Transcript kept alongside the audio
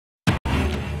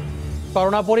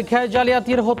Corona পরীক্ষায়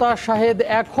জালিয়াতির হতাশ শাহেদ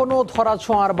এখনো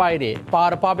ধরাছোঁয়ার বাইরে,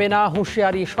 পার পাবে না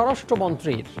হুঁশিয়ারি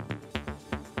স্বরাষ্ট্রমন্ত্রীর।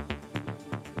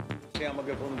 সে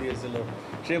আমাকে ফোন দিয়েছিল,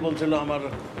 সে বলছিল আমার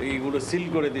এইগুলো সিল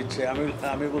করে দিচ্ছে।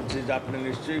 আমি বলছি যে আপনি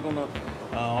নিশ্চয়ই কোনো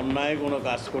অন্যায় কোনো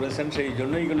কাজ করেছেন, সেই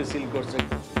জন্যই এগুলো সিল করছেন।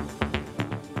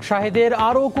 শাহেদের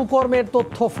আরও কুকর্মের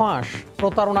তথ্য ফাঁস,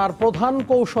 প্রতারণার প্রধান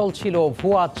কৌশল ছিল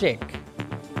ভুয়া চেক।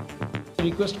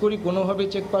 রিকোয়েস্ট করি কোনোভাবে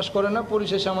চেক পাস করে না,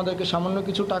 পরিশেষে আমাদেরকে সামান্য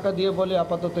কিছু টাকা দিয়ে বলে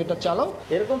আপাতত এটা চালাও।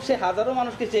 এরকম সে হাজারো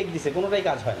মানুষকে চেক দিছে, কোনোটাই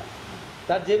কাজ হয় না।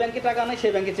 তার যে ব্যাংকে টাকা নেই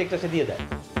সেই ব্যাংকে চেকটা সে দিয়ে দেয়।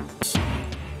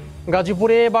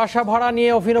 গাজীপুরে বাসা ভাড়া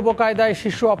নিয়ে অভিনব কায়দায়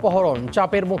শিশু অপহরণ,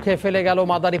 চাপের মুখে ফেলে গেল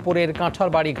মাদারীপুরের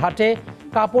কাঁঠালবাড়ি ঘাটে।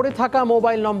 কাপড়ে থাকা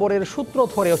মোবাইল নম্বরের সূত্র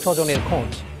ধরে স্বজনের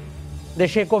খোঁজ।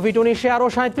 দেশে কোভিড-19-এ আরও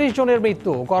 37 জনের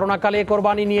মৃত্যু। করোনাকালে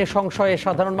কোরবানি নিয়ে সংশয়ে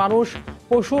সাধারণ মানুষ,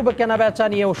 পশু কেনাবেচা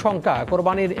নিয়েও শঙ্কা।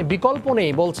 কোরবানির বিকল্প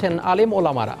নেই বলছেন আলেম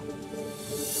ওলামারা।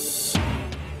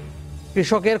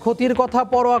 কৃষকের ক্ষতির কথা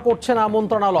পরোয়া করছে না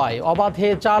মন্ত্রণালয়, অবাধে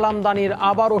চাল আমদানির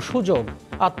আবারও সুযোগ।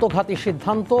 আত্মঘাতী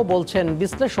সিদ্ধান্ত বলছেন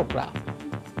বিশ্লেষকরা।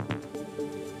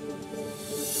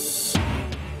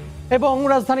 এবং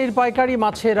রাজধানীর পাইকারি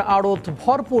মাছের আড়ত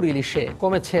ভরপুর ইলিশে,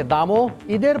 কমেছে দামও,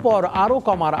 ঈদের পর আরও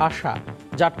কমার আশা।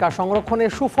 জাটকা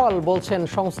সংরক্ষণের সুফল বলছেন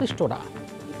সংশ্লিষ্টরা।